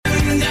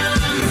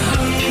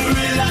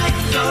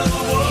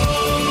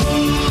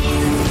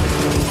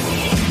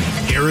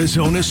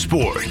Arizona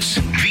sports.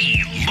 The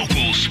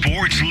local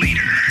sports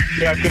leader.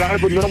 Yeah, can I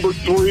have a number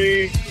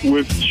 3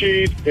 with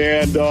cheese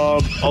and a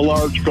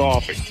large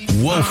coffee?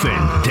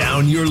 Wolfin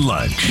down your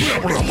lunch.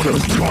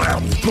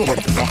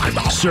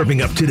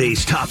 Serving up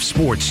today's top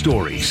sports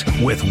stories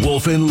with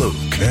Wolf and Luke.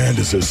 Man,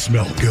 does it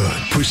smell good.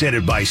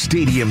 Presented by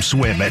Stadium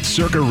Swim at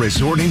Circa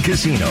Resort and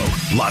Casino,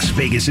 Las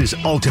Vegas's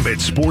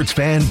ultimate sports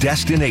fan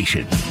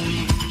destination.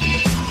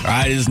 All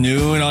right, it is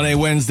noon on a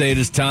Wednesday. It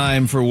is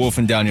time for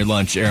Wolfin Down Your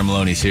Lunch. Aaron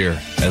Maloney's here,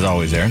 as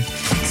always, Aaron.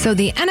 So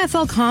the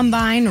NFL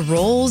Combine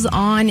rolls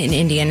on in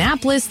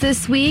Indianapolis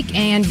this week,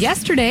 and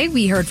yesterday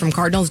we heard from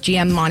Cardinals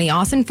GM Monty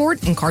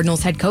Ossenfort and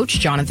Cardinals head coach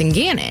Jonathan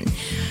Gannon.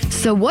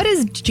 So what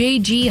does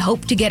JG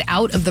hope to get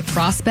out of the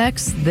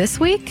prospects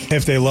this week?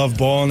 If they love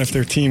ball and if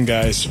they're team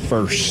guys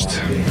first.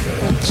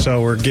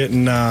 So we're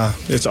getting,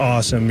 it's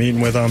awesome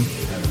meeting with them,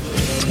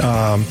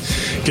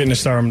 getting to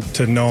start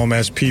to know them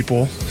as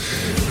people.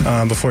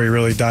 Before you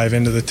really dive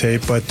into the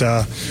tape, but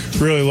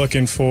really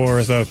looking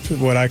for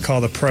what I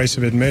call the price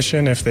of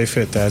admission if they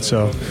fit that.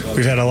 So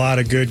we've had a lot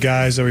of good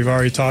guys that we've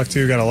already talked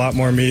to, got a lot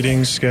more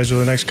meetings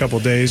scheduled the next couple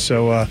of days,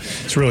 so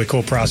it's a really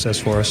cool process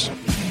for us.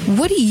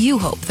 What do you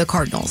hope the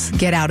Cardinals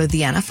get out of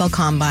the NFL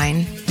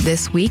Combine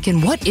this week,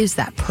 and what is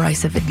that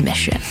price of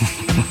admission?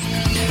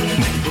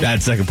 That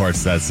second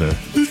part's, that's a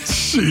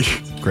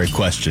great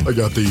question. I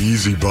got the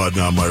easy button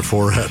on my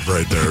forehead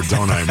right there,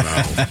 don't I,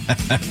 Mal?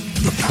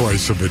 The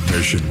price of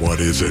admission,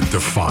 what is it?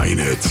 Define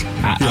it.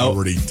 He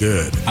already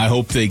did. I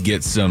hope they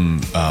get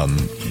some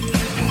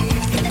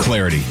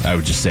clarity, I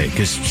would just say,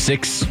 because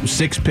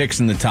six picks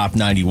in the top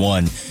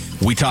 91.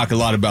 We talk a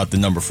lot about the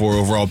number 4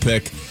 overall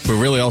pick, but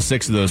really all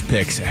 6 of those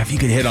picks, if you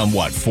could hit on,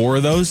 4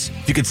 of those?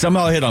 If you could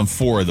somehow hit on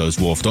 4 of those,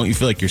 Wolf, don't you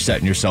feel like you're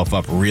setting yourself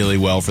up really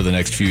well for the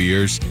next few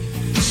years?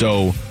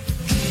 So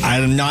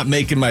I'm not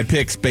making my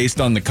picks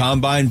based on the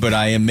combine, but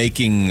I'm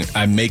making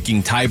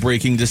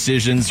tie-breaking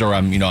decisions, or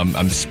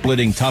I'm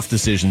splitting tough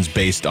decisions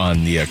based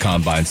on the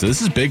combine. So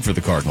this is big for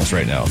the Cardinals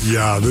right now.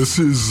 Yeah, this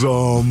is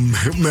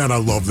man, I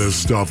love this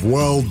stuff.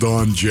 Well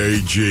done,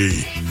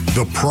 JG.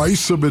 The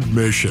price of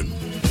admission.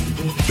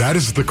 That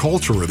is the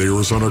culture of the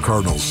Arizona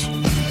Cardinals.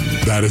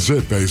 That is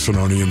it,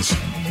 Basinonians.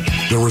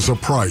 There is a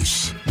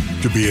price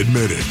to be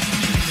admitted.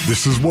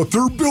 This is what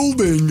they're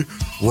building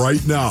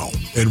right now.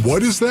 And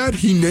what is that?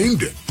 He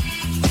named it.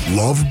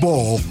 Love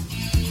ball,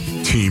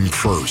 team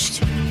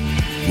first.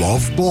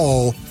 Love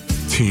ball,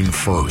 team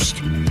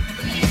first.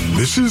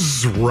 This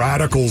is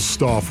radical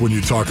stuff when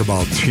you talk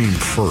about team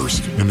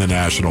first in the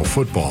National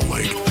Football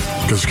League.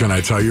 Because can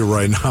I tell you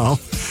right now,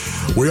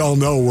 we all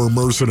know we're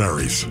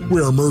mercenaries.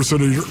 We are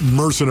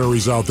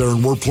mercenaries out there,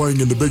 and we're playing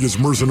in the biggest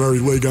mercenary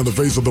league on the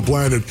face of the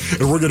planet,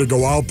 and we're going to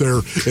go out there,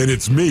 and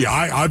it's me.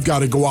 I've got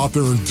to go out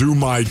there and do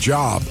my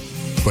job.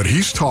 But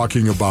he's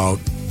talking about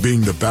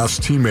being the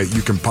best teammate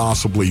you can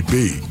possibly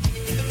be.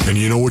 And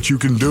you know what you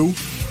can do?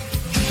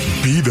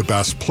 Be the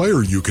best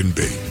player you can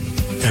be.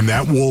 And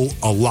that will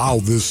allow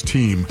this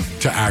team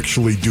to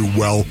actually do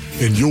well,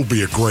 and you'll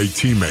be a great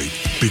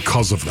teammate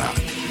because of that.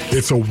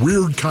 It's a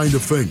weird kind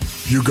of thing.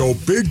 You go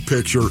big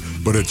picture,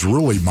 but it's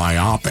really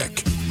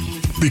myopic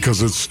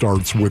because it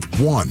starts with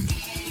one,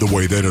 the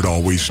way that it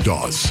always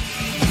does.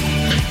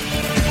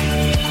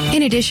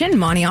 In addition,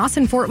 Monty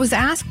Ossenfort was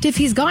asked if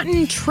he's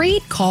gotten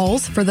trade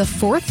calls for the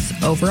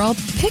 4th overall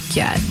pick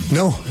yet.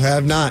 No, I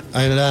have not.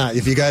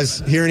 If you guys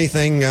hear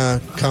anything,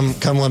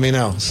 come let me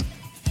know.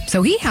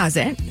 So he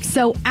hasn't.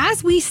 So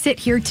as we sit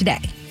here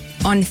today,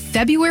 on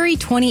February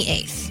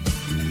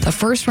 28th, the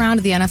first round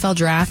of the NFL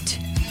draft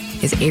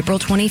is April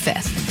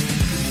 25th.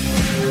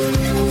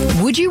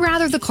 Would you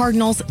rather the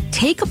Cardinals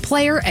take a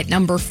player at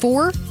number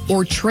 4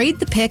 or trade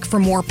the pick for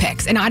more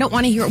picks? And I don't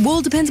want to hear, well,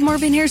 it depends,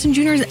 Marvin Harrison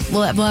Jr.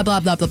 Blah, blah, blah,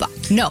 blah, blah, blah.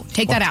 No,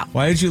 take that out.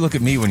 Why did you look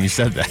at me when you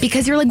said that?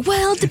 Because you're like,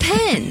 well, it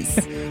depends.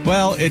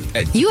 Well, it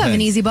you have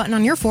an easy button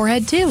on your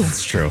forehead, too.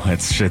 It's true.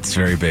 It's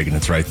very big, and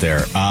it's right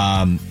there.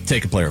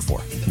 Take a player at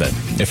 4. Then,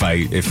 if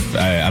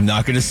I'm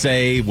not going to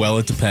say, well,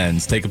 it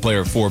depends. Take a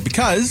player at 4,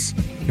 because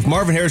if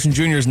Marvin Harrison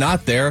Jr. is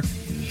not there,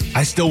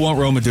 I still want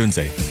Rome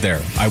Odunze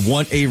there. I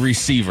want a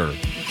receiver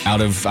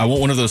I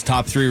want one of those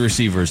top 3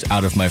 receivers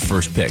out of my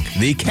first pick.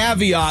 The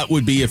caveat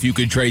would be if you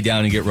could trade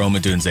down and get Rome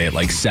Odunze at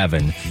like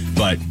 7.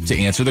 But to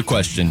answer the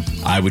question,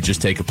 I would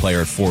just take a player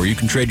at 4. You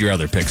can trade your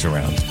other picks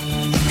around.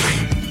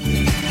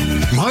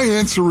 My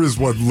answer is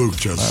what Luke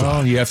just said.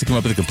 Oh, you have to come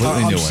up with a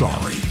completely new one. I'm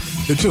sorry.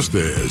 It just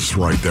is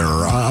right there.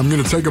 I'm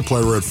going to take a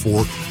player at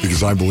 4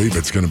 because I believe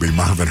it's going to be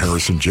Marvin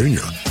Harrison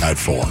Jr. at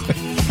 4.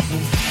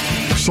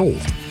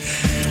 Sold.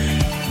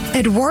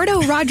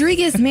 Eduardo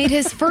Rodriguez made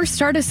his first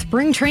start of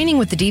spring training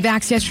with the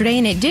D-backs yesterday,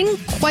 and it didn't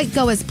quite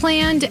go as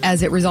planned,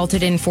 as it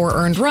resulted in 4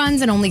 earned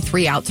runs and only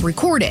 3 outs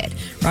recorded.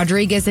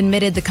 Rodriguez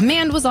admitted the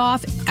command was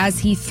off as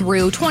he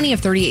threw 20 of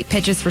 38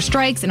 pitches for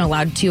strikes and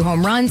allowed 2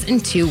 home runs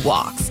and 2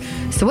 walks.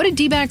 So what did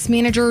D-backs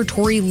manager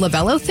Torey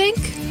Lovello think?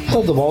 I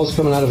thought the ball was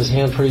coming out of his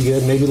hand pretty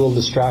good, maybe a little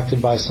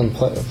distracted by some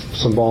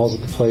balls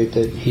at the plate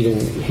that he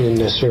didn't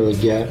necessarily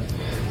get.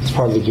 It's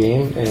part of the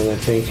game, and I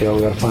think we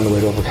got to find a way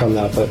to overcome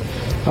that. But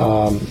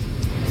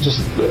just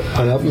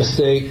an up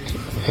mistake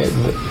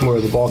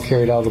where the ball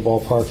carried out of the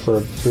ballpark for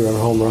a 3-run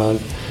home run,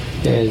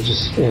 and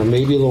just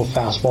maybe a little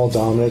fastball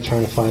dominant,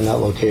 trying to find that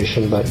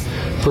location. But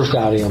first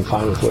outing, I'm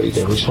fine with what he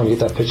did. We just want to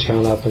get that pitch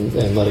count up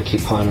and let it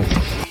keep climbing.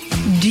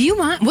 Do you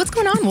mind? What's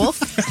going on, Wolf?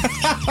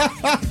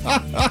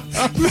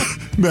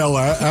 Mel,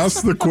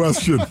 ask the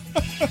question.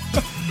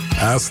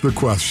 Ask the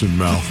question,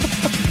 Mel.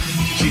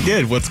 She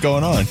did. What's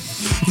going on?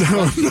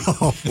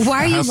 No.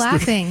 Why are you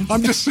laughing?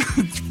 I'm just,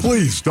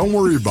 please, don't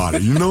worry about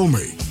it. You know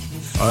me.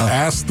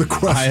 Ask the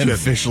question. I am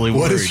officially worried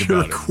What is your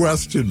about it.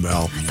 question,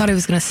 Mel? I thought he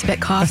was going to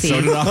spit coffee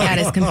So did I. at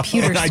his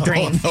computer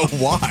screen. I don't know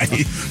why.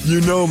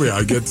 You know me.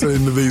 I get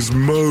into these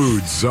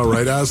moods. All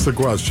right, ask the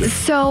question.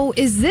 So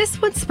is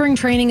this what spring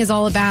training is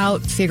all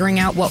about? Figuring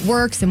out what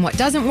works and what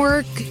doesn't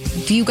work?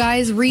 Do you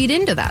guys read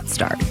into that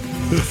start?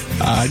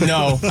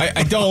 No,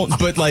 I don't.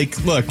 But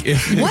look,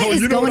 if What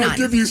is going I on?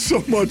 give you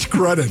so much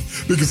credit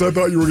because I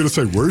thought you were going to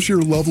say, where's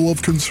your level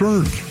of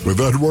concern with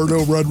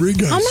Eduardo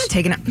Rodriguez? I'm not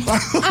taking it.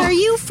 Are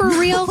you for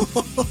real?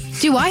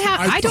 Do I have?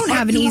 I don't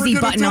have an easy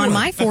button on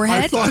my I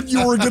forehead. thought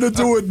you were going to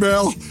do it,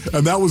 Mel,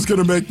 and that was going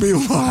to make me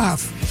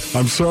laugh.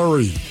 I'm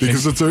sorry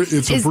because it's a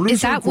producer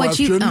is that what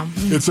you- question.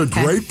 It's a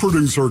okay. great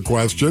producer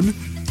question.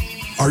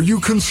 Are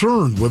you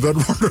concerned with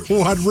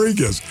Eduardo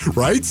Rodriguez?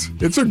 Right?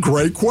 It's a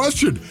great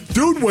question.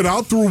 Dude went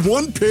out through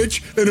one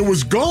pitch and it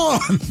was gone.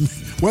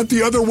 Went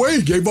the other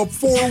way. Gave up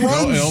 4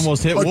 runs. It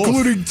almost hit Wolf.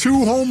 including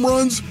 2 home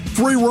runs,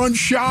 3-run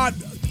shot.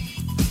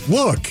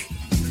 Look,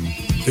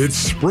 it's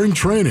spring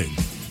training.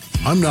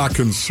 I'm not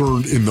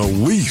concerned in the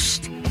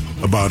least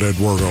about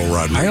Eduardo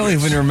Rodriguez. I don't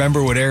even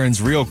remember what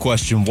Aaron's real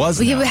question was.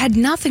 Well, now. it had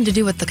nothing to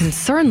do with the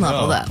concern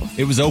level, though.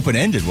 It was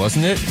open-ended,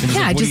 wasn't it? It was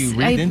Yeah, what do you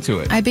read into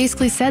it? I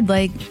basically said,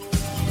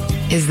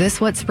 is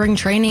this what spring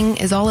training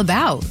is all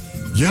about?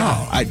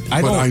 Yeah, I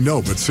but don't- I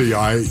know. But see,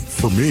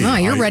 for me, Oh,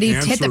 you're I ready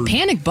to hit the answered-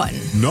 panic button.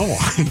 No,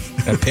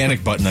 A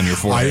panic button on your I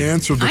forehead.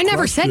 answered the I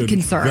never said question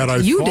concern. that I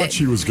You thought did.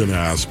 she was going to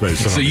ask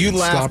based on So it. you Stop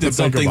laughed and at think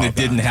something about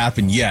that didn't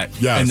happen yet,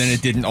 Yes. and then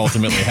it didn't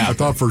ultimately I happen.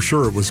 thought for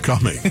sure it was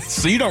coming.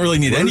 So you don't really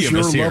need any Where's of your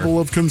us here. level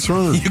of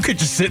concern? You could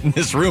just sit in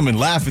this room and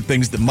laugh at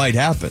things that might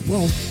happen.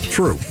 Well,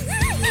 true.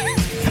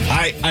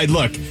 I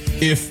look,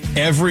 if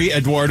every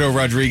Eduardo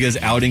Rodriguez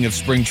outing of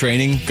spring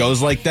training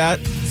goes like that,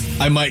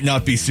 I might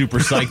not be super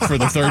psyched for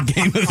the third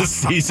game of the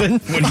season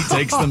when he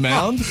takes the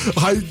mound.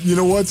 You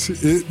know what?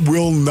 It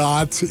will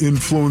not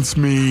influence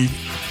me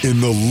in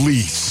the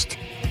least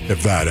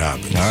if that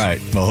happens. All right.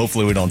 Well,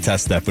 hopefully we don't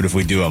test that, but if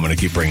we do, I'm going to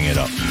keep bringing it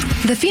up.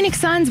 The Phoenix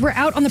Suns were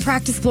out on the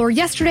practice floor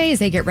yesterday as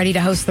they get ready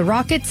to host the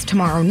Rockets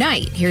tomorrow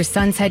night. Here's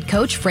Suns head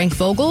coach Frank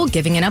Vogel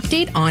giving an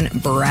update on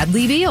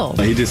Bradley Beal.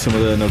 He did some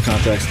of the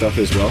no-contact stuff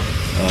as well,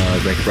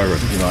 making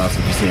progress.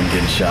 Often you see him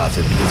getting shots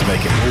and he's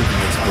making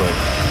movements, but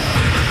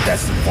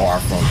that's far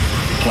from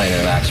playing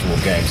an actual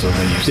game. So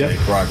when you say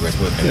progress,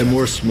 And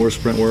more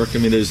sprint work. I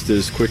mean,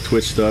 there's quick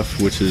twitch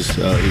stuff, which is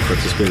he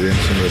participated in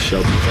some of the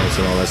shell defense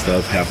and all that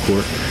stuff, half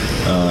court,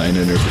 and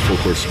then there's the full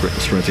court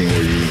sprinting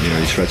where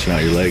you're stretching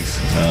out your legs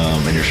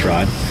and your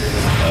stride.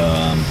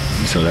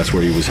 So that's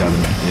where he was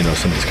having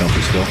some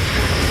discomfort still,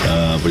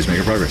 but he's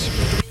making progress.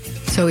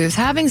 So he was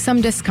having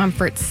some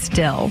discomfort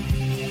still,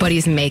 but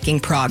he's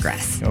making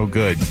progress. Oh,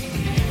 good.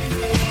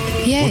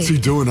 Yay. What's he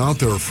doing out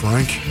there,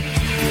 Frank?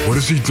 What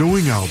is he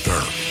doing out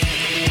there?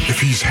 If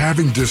he's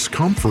having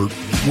discomfort,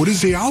 what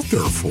is he out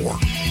there for?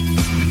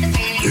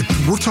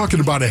 We're talking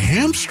about a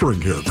hamstring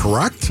here,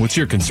 correct? What's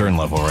your concern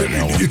level right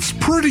now? It's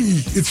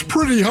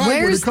pretty high when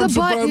Where's it comes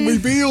the to button? Bradley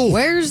Beal.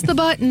 Where's the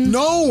button?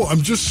 No,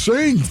 I'm just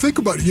saying. Think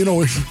about it.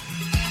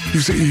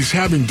 He's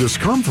having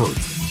discomfort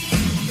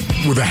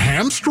with a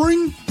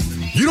hamstring.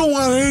 You don't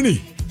want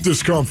any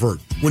discomfort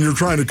when you're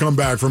trying to come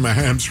back from a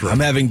hamstring. I'm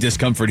having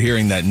discomfort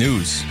hearing that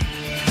news.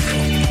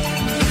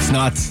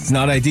 It's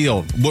not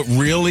ideal. What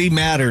really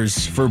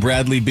matters for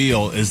Bradley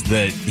Beal is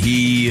that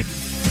he,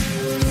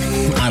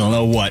 I don't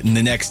know what, in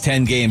the next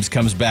 10 games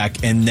comes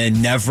back and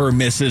then never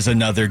misses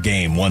another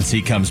game once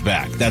he comes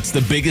back. That's the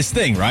biggest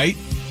thing, right?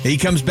 He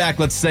comes back,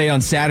 let's say, on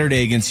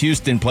Saturday against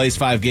Houston, plays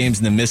 5 games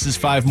and then misses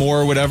 5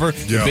 more or whatever.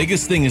 Yeah. The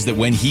biggest thing is that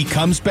when he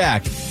comes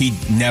back, he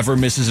never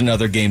misses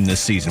another game this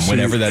season,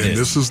 whatever that is.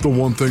 This is the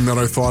one thing that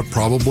I thought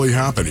probably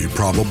happened. He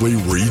probably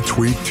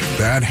retweaked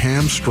that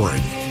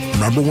hamstring.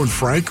 Remember when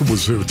Frank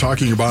was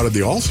talking about it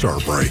the All-Star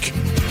break,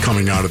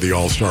 coming out of the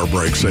All-Star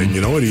break, saying,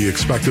 he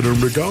expected him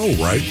to go,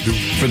 right?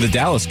 For the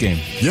Dallas game.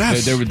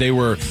 Yes. They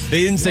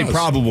didn't say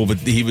probable, but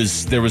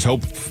there was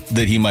hope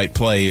that he might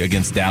play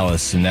against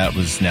Dallas, and that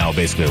was now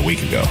basically a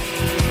week ago.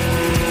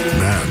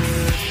 Man.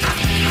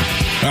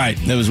 All right,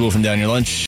 that was Wolfin Down Your Lunch.